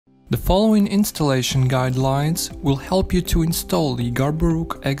The following installation guidelines will help you to install the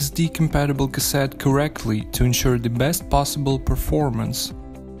Garbaruk XD compatible cassette correctly to ensure the best possible performance.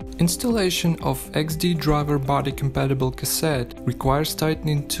 Installation of XD driver body compatible cassette requires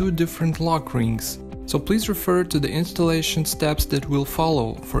tightening two different lock rings, so please refer to the installation steps that will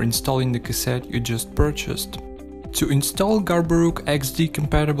follow for installing the cassette you just purchased. To install Garbaruk XD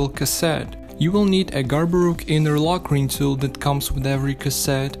compatible cassette, you will need a Garbaruk inner lock ring tool that comes with every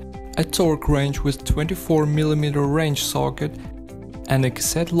cassette, a torque wrench with 24mm wrench socket, and a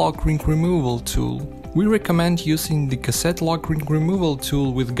cassette lock ring removal tool. We recommend using the cassette lock ring removal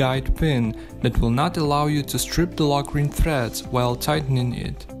tool with guide pin that will not allow you to strip the lock ring threads while tightening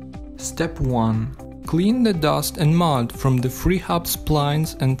it. Step 1. Clean the dust and mud from the free hub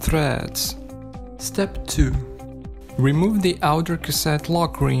splines and threads. Step 2. Remove the outer cassette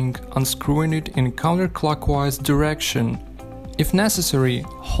lock ring, unscrewing it in counterclockwise direction. If necessary,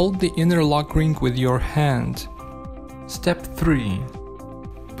 hold the inner lock ring with your hand. Step 3.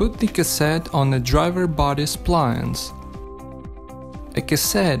 Put the cassette on the driver body splines. A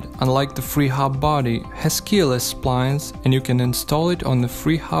cassette, unlike the free hub body, has keyless splines and you can install it on the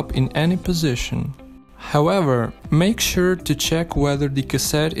free hub in any position. However, make sure to check whether the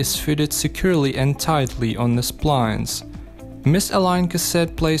cassette is fitted securely and tightly on the splines. Misaligned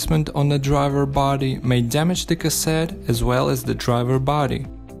cassette placement on the driver body may damage the cassette as well as the driver body.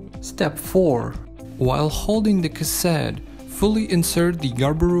 Step 4. While holding the cassette, fully insert the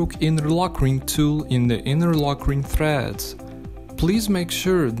Garbaruk inner lock ring tool in the inner lock ring threads. Please make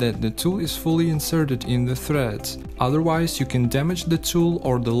sure that the tool is fully inserted in the threads, otherwise you can damage the tool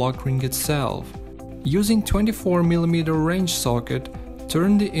or the lock ring itself. Using 24mm wrench socket,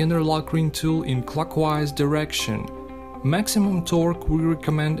 turn the inner lock ring tool in clockwise direction. Maximum torque we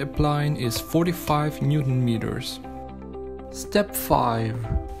recommend applying is 45 Nm. Step 5.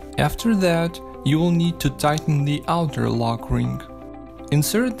 After that, you will need to tighten the outer lock ring.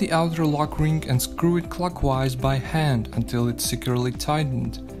 Insert the outer lock ring and screw it clockwise by hand until it's securely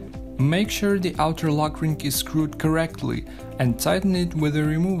tightened. Make sure the outer lock ring is screwed correctly and tighten it with a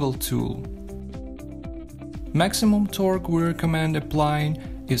removal tool. Maximum torque we recommend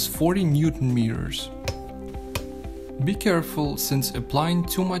applying is 40 Nm. Be careful, since applying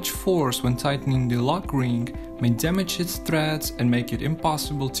too much force when tightening the lock ring may damage its threads and make it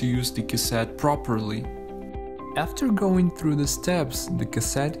impossible to use the cassette properly. After going through the steps, the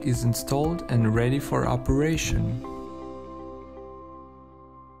cassette is installed and ready for operation.